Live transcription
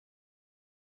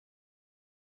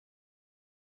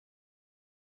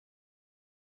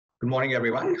Good morning,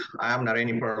 everyone. I am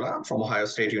Narendranath Epperla from Ohio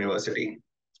State University,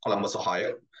 Columbus,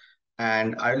 Ohio.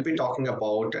 And I will be talking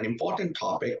about an important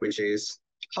topic, which is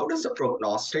how does the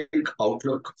prognostic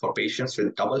outlook for patients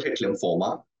with double-hit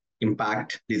lymphoma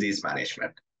impact disease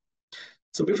management?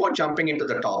 So before jumping into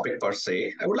the topic per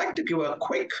se, I would like to give a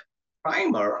quick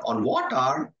primer on what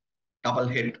are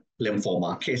double-hit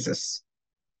lymphoma cases.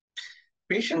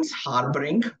 Patients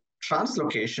harboring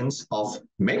translocations of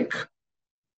MYC,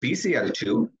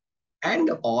 BCL2,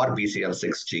 and or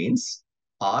BCL6 genes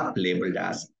are labeled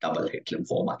as double-hit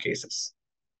lymphoma cases.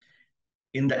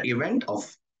 In the event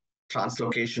of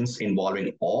translocations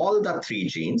involving all the three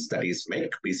genes, that is MYC,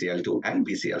 BCL2, and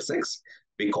BCL6,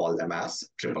 we call them as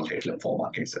triple-hit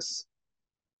lymphoma cases.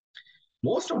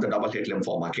 Most of the double-hit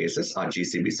lymphoma cases are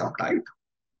GCB subtype,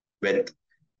 with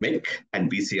MYC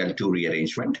and BCL2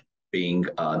 rearrangement being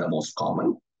the most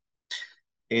common.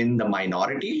 In the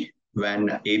minority, when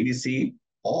ABC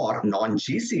or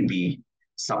non-GCB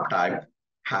subtype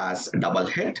has a double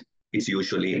hit, it's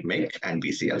usually MYC and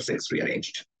BCL6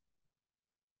 rearranged.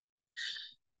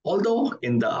 Although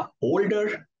in the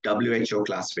older WHO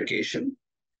classification,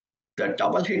 the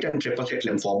double hit and triple hit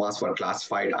lymphomas were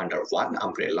classified under one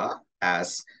umbrella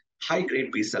as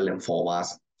high-grade B-cell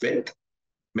lymphomas with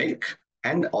MYC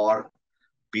and or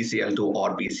BCL2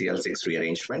 or BCL6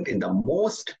 rearrangement. In the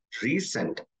most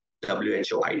recent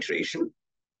WHO iteration,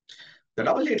 the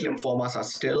double-hit lymphomas are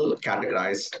still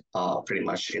categorized pretty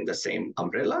much in the same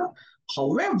umbrella.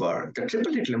 However, the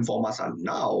triple-hit lymphomas are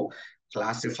now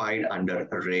classified under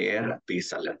rare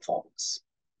B-cell lymphomas.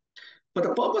 For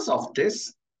the purpose of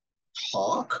this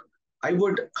talk, I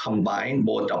would combine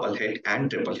both double-hit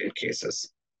and triple-hit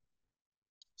cases.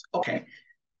 Okay,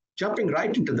 jumping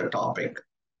right into the topic,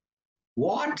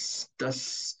 what's the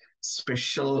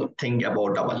special thing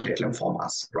about double-hit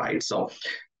lymphomas, right? So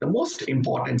the most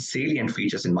important salient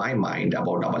features in my mind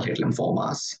about double-hit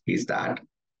lymphomas is that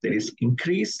there is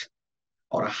increased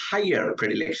or a higher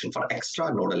predilection for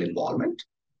extranodal involvement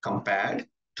compared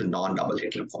to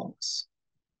non-double-hit lymphomas.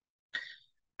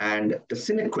 And the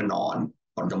sine qua non,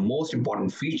 or the most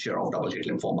important feature of double-hit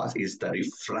lymphomas, is the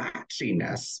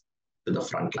refractoriness to the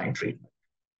frontline treatment.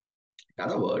 In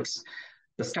other words,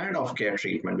 the standard of care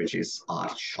treatment, which is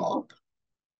R-CHOP,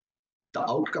 the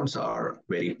outcomes are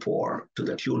very poor to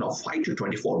the tune of 5 to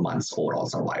 24 months overall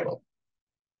survival.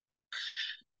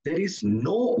 There is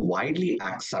no widely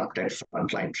accepted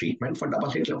frontline treatment for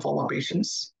double-hit lymphoma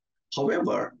patients.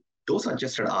 However,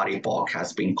 dose-adjusted R-EPOCH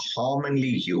has been commonly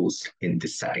used in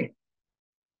this setting.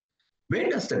 Where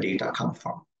does the data come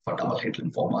from for double-hit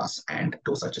lymphomas and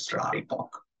dose-adjusted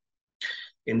R-EPOCH?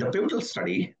 In the pivotal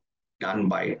study done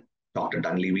by Dr.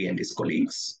 Dunleavy and his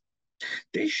colleagues,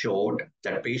 they showed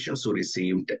that patients who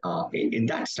received, in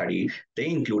that study, they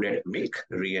included MYC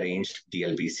rearranged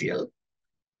DLBCL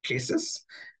cases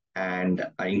and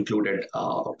included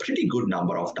a pretty good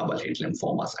number of double-hit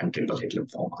lymphomas and triple-hit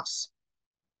lymphomas.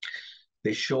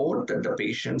 They showed that the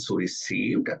patients who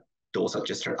received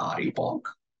dose-adjusted R-EPOCH,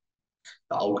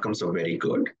 the outcomes were very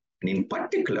good. And in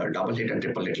particular, double-hit and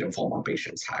triple-hit lymphoma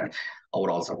patients had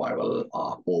overall survival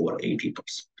over 80%.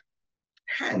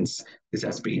 Hence, this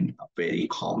has been very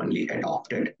commonly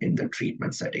adopted in the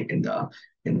treatment setting in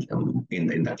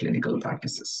the clinical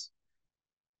practices.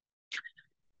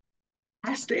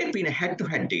 Has there been a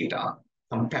head-to-head data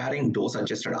comparing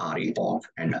dose-adjusted R-EPOCH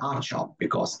and R-CHOP,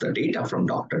 because the data from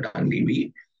Dr.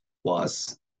 Dunleavy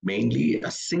was mainly a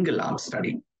single-arm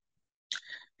study.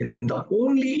 The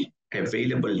only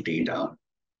available data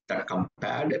that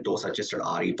compared dose-adjusted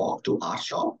R-EPOCH to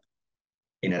R-CHOP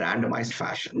in a randomized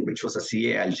fashion, which was a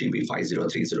CALGB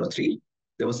 50303,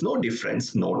 there was no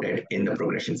difference noted in the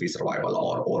progression-free survival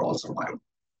or overall survival.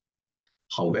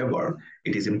 However,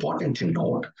 it is important to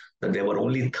note that there were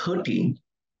only 13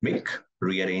 MYC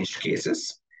rearranged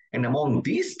cases, and among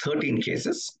these 13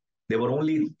 cases, there were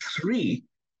only 3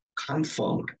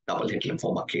 confirmed double-hit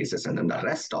lymphoma cases, and then the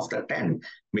rest of the 10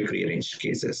 MYC rearranged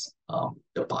cases,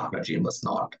 the partner gene was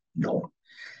not known.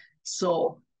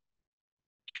 So,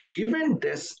 given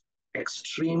this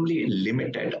extremely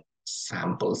limited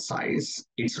sample size,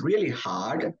 it's really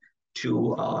hard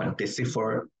to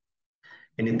decipher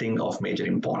anything of major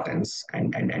importance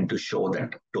and to show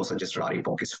that dose-adjusted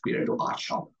R-EPOCH is superior to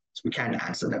R-CHOP. So we can't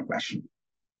answer that question.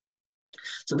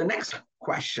 So the next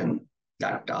question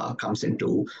that comes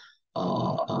into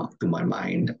to my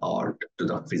mind or to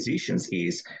the physicians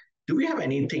is, do we have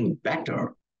anything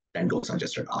better than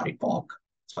dose-adjusted R-EPOCH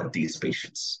for these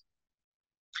patients?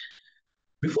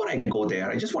 Before I go there,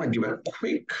 I just want to give a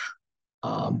quick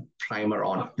primer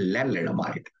on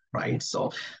lenalidomide, right?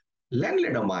 So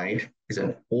lenalidomide is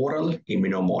an oral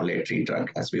immunomodulatory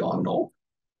drug, as we all know,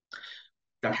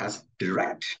 that has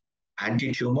direct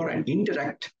anti-tumor and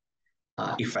indirect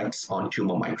effects on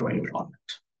tumor microenvironment.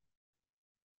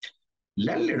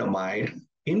 Lenalidomide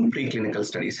in preclinical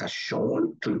studies has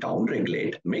shown to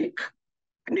downregulate MYC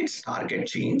and its target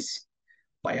genes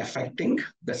by affecting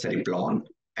the cereblon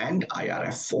and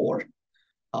IRF4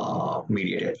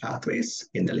 mediated pathways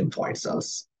in the lymphoid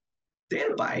cells,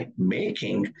 thereby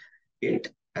making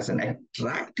it as an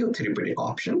attractive therapeutic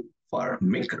option for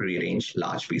MYC-rearranged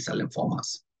large B-cell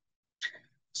lymphomas.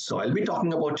 So I'll be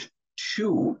talking about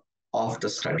two of the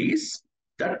studies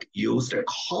that used a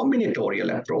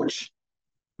combinatorial approach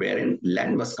wherein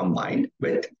Len was combined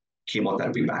with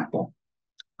chemotherapy backbone.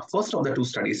 The first of the two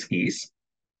studies is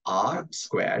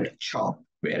R-CHOP,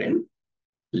 wherein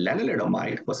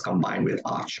lenalidomide was combined with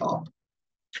R-CHOP.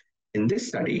 In this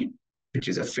study, which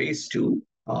is a phase 2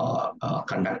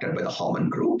 conducted by the Harman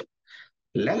group,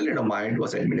 lenalidomide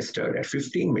was administered at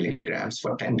 15 milligrams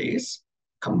for 10 days,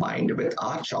 combined with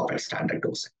R-CHOP at standard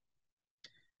dosing.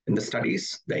 In the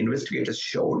studies, the investigators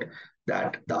showed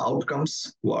that the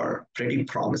outcomes were pretty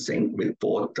promising, with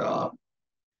both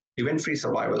event-free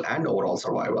survival and overall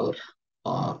survival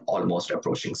almost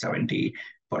approaching 70%.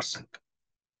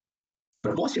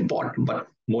 But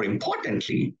more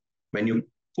importantly, when you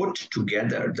put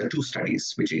together the two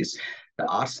studies, which is the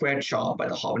R-CHOP by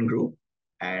the Harman group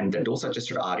and the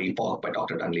dose-adjusted R-EPOCH by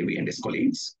Dr. Dunleavy and his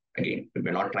colleagues, again,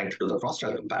 we're not trying to do the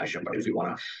cross-trial comparison, but if you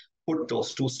want to put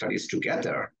those two studies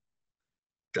together,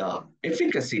 the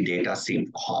efficacy data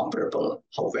seemed comparable.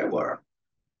 However,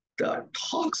 the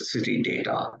toxicity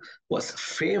data was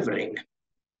favoring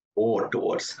more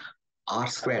towards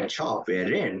R-CHOP,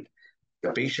 wherein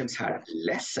the patients had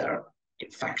lesser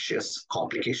infectious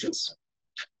complications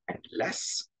and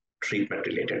less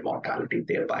treatment-related mortality.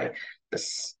 Thereby,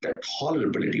 the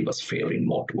tolerability was favoring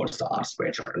more towards the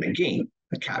R-CHOP. And again,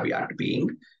 the caveat being,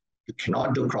 you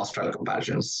cannot do cross-trial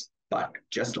comparisons, but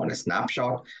just on a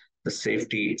snapshot, the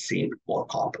safety seemed more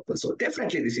comparable. So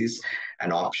definitely this is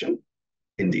an option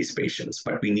in these patients,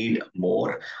 but we need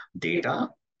more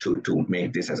data to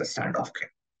make this as a standard of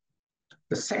care.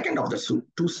 The second of the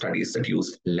two studies that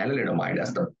used lenalidomide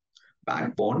as the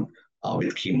backbone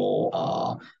with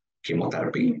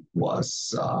chemotherapy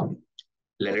was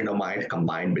lenalidomide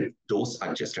combined with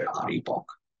dose-adjusted R-EPOCH.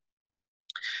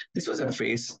 This was a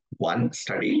phase 1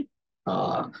 study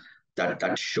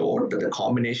that showed that the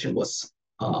combination was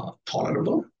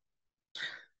tolerable.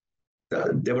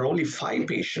 There were only 5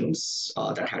 patients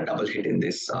that had double hit in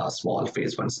this small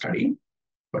phase 1 study.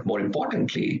 But more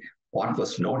importantly, what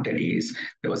was noted is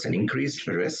there was an increased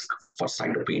risk for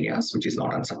cytopenias, which is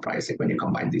not unsurprising when you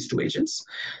combine these two agents,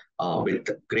 with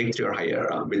grade 3 or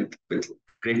higher, with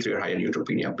grade 3 or higher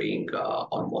neutropenia being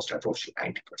almost approaching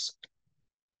 90%.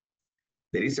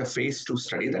 There is a phase 2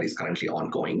 study that is currently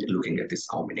ongoing, looking at this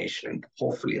combination, and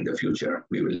hopefully in the future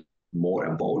we will more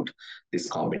about this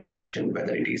combination,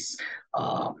 whether it is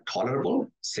tolerable,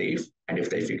 safe, and if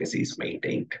the efficacy is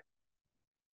maintained.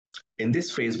 In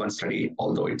this phase 1 study,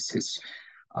 although it's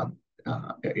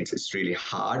really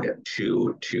hard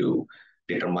to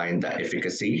determine the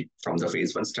efficacy from the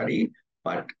phase 1 study,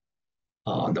 but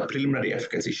the preliminary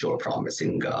efficacy showed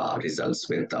promising results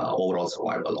with overall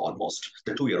survival almost,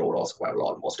 the 2-year overall survival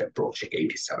almost approaching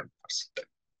 87%.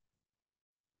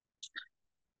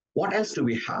 What else do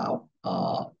we have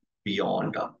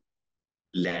beyond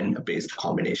Len-based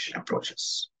combination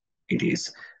approaches? It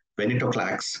is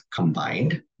venetoclax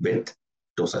combined with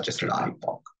dose-adjusted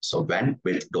R-EPOCH. So Ven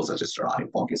with dose-adjusted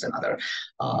R-EPOCH is another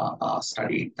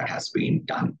study that has been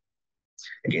done.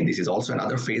 Again, this is also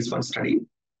another phase 1 study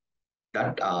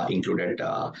that included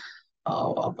a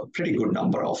pretty good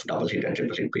number of double hit and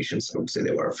triple hit patients. I would say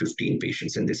there were 15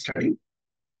 patients in this study.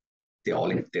 They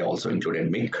also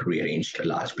included MYC rearranged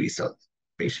large B-cell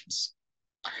patients.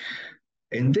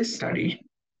 In this study,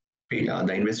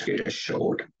 the investigators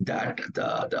showed that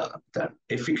the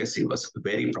efficacy was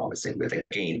very promising, with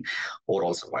again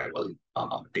overall survival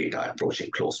data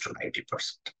approaching close to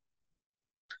 90%.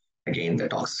 Again, the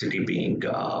toxicity being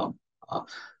not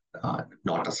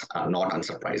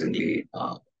unsurprisingly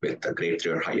with the grade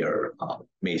 3 or higher,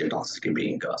 major toxicity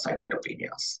being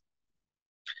cytopenias.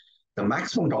 The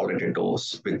maximum tolerated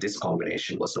dose with this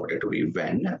combination was noted to be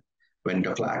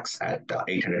venetoclax at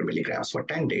 800 milligrams for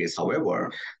 10 days. However,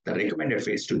 the recommended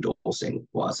phase 2 dosing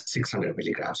was 600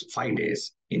 milligrams for 5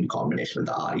 days in combination with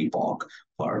the R-EPOCH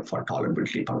for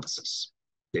tolerability purposes.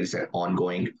 There is an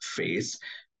ongoing phase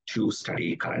 2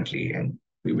 study currently, and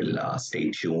we will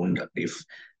stay tuned if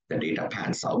the data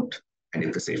pans out and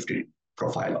if the safety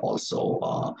profile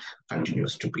also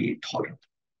continues to be tolerable.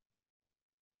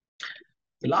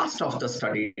 The last of the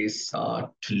studies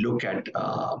to look at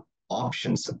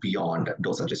options beyond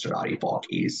dose-adjusted R-EPOCH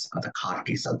is the CAR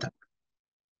T-cell therapy.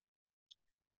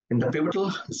 In the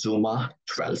pivotal ZUMA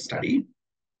 12 study,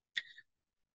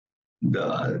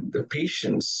 the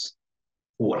patients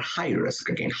who were high risk,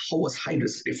 again, how was high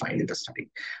risk defined in the study?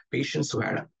 Patients who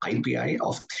had IPI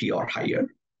of 3 or higher,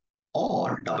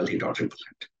 or double hit or triple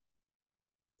hit,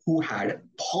 who had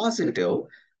positive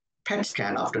PET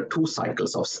scan after 2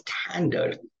 cycles of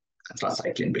standard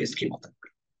anthracycline-based chemotherapy.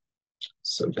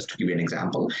 So just to give you an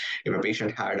example, if a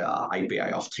patient had an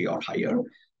IPI of 3 or higher,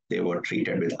 they were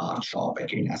treated with R-CHOP,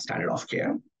 again, as standard of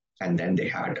care, and then they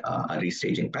had a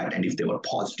restaging PET, and if they were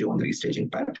positive on the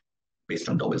restaging PET, based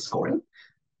on Dobell scoring,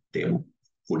 they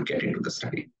would get into the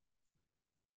study.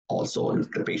 Also, if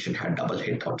the patient had double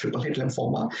hit or triple hit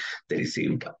lymphoma, they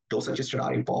received dose-adjusted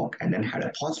R-EPOCH and then had a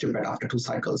positive PET after 2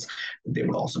 cycles, they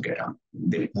would also get on.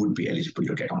 They would be eligible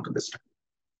to get onto this study.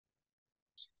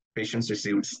 Patients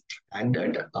received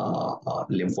standard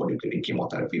lymphodepleting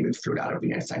chemotherapy with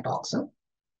fludarabine and Cytoxan,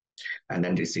 and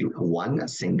then received 1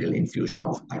 single infusion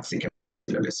of oxycodone.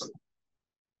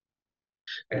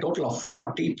 A total of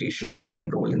 40 patients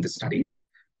enrolled in this study,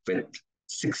 with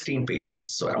 16 patients,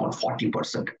 so around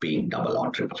 40%, being double or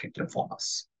triple hit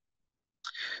lymphomas.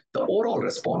 The overall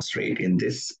response rate in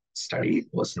this study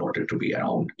was noted to be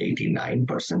around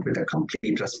 89%, with a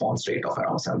complete response rate of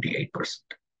around 78%.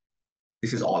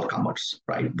 This is all comers,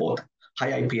 right? Both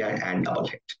high IPI and double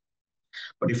hit.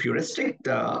 But if you restrict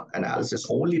the analysis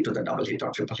only to the double hit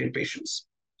or triple hit patients,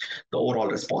 the overall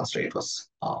response rate was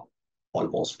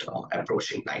almost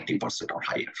approaching 90% or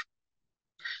higher.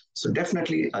 So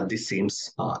definitely this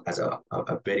seems as a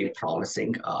very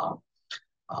promising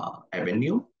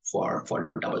avenue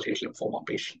for double hit lymphoma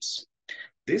patients.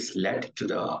 This led to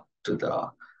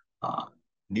the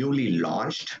newly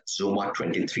launched ZUMA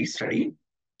 23 study,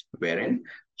 wherein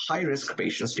high-risk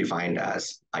patients defined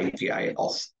as IPI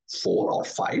of 4 or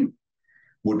 5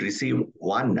 would receive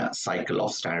 1 cycle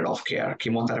of standard of care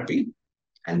chemotherapy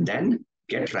and then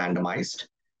get randomized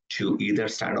to either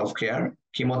standard of care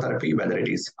chemotherapy, whether it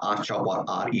is R-CHOP or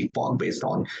R-EPOCH based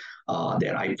on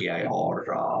their IPI or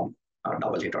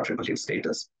double hit or triple hit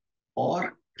status,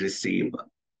 or receive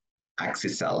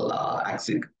axi-cell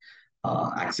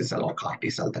or CAR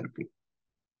T-cell therapy.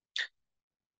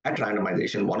 At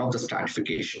randomization, one of the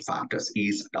stratification factors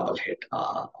is double hit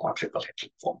or triple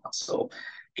hit lymphoma. So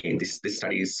again, this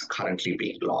study is currently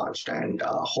being launched, and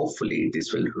hopefully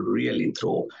this will really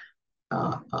throw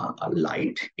a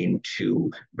light into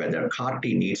whether CAR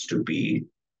T needs to be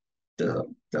the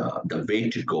way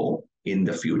to go in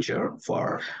the future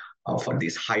for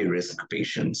these high-risk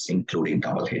patients, including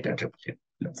double hit and triple hit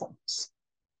lymphomas.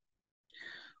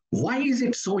 Why is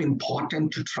it so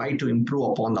important to try to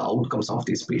improve upon the outcomes of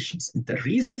these patients? The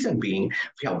reason being,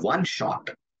 we have 1 shot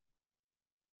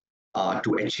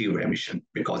to achieve remission,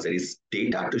 because there is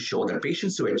data to show that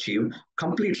patients who achieve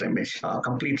complete remission,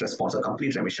 complete response or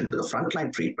complete remission to the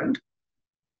frontline treatment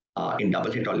in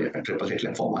double hit or triple hit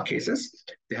lymphoma cases,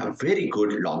 they have very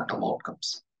good long-term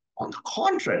outcomes. On the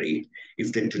contrary,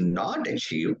 if they do not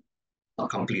achieve a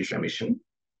complete remission,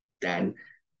 then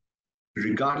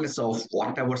regardless of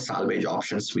whatever salvage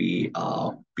options we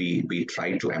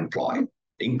try to employ,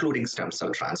 including stem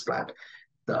cell transplant,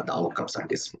 the outcomes are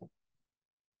dismal.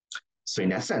 So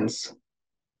in essence,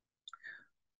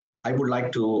 I would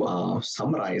like to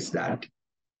summarize that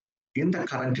in the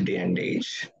current day and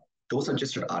age,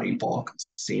 dose-adjusted R-EPOCH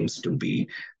seems to be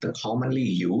the commonly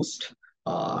used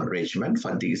regimen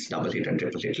for these double hit and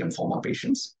triple hit lymphoma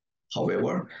patients.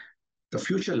 However, the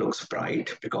future looks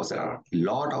bright because there are a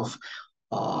lot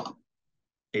of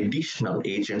additional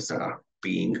agents that are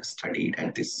being studied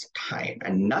at this time.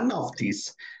 And none of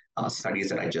these studies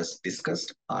that I just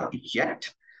discussed are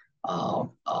yet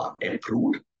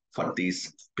approved for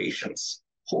these patients.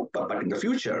 But in the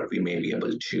future, we may be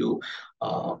able to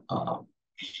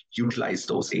utilize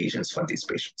those agents for these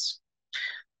patients.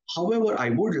 However,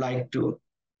 I would like to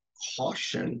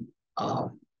caution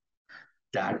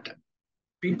that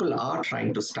people are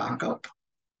trying to stack up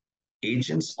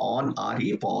agents on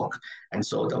R-EPOCH, and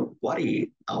so the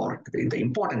worry or the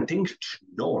important thing to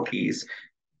note is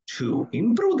to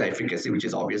improve the efficacy, which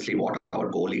is obviously what our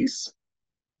goal is.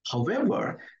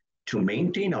 However, to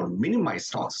maintain or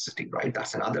minimize toxicity, right?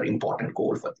 That's another important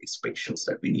goal for these patients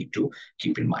that we need to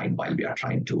keep in mind while we are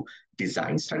trying to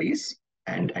design studies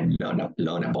and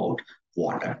learn about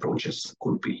what approaches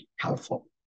could be helpful.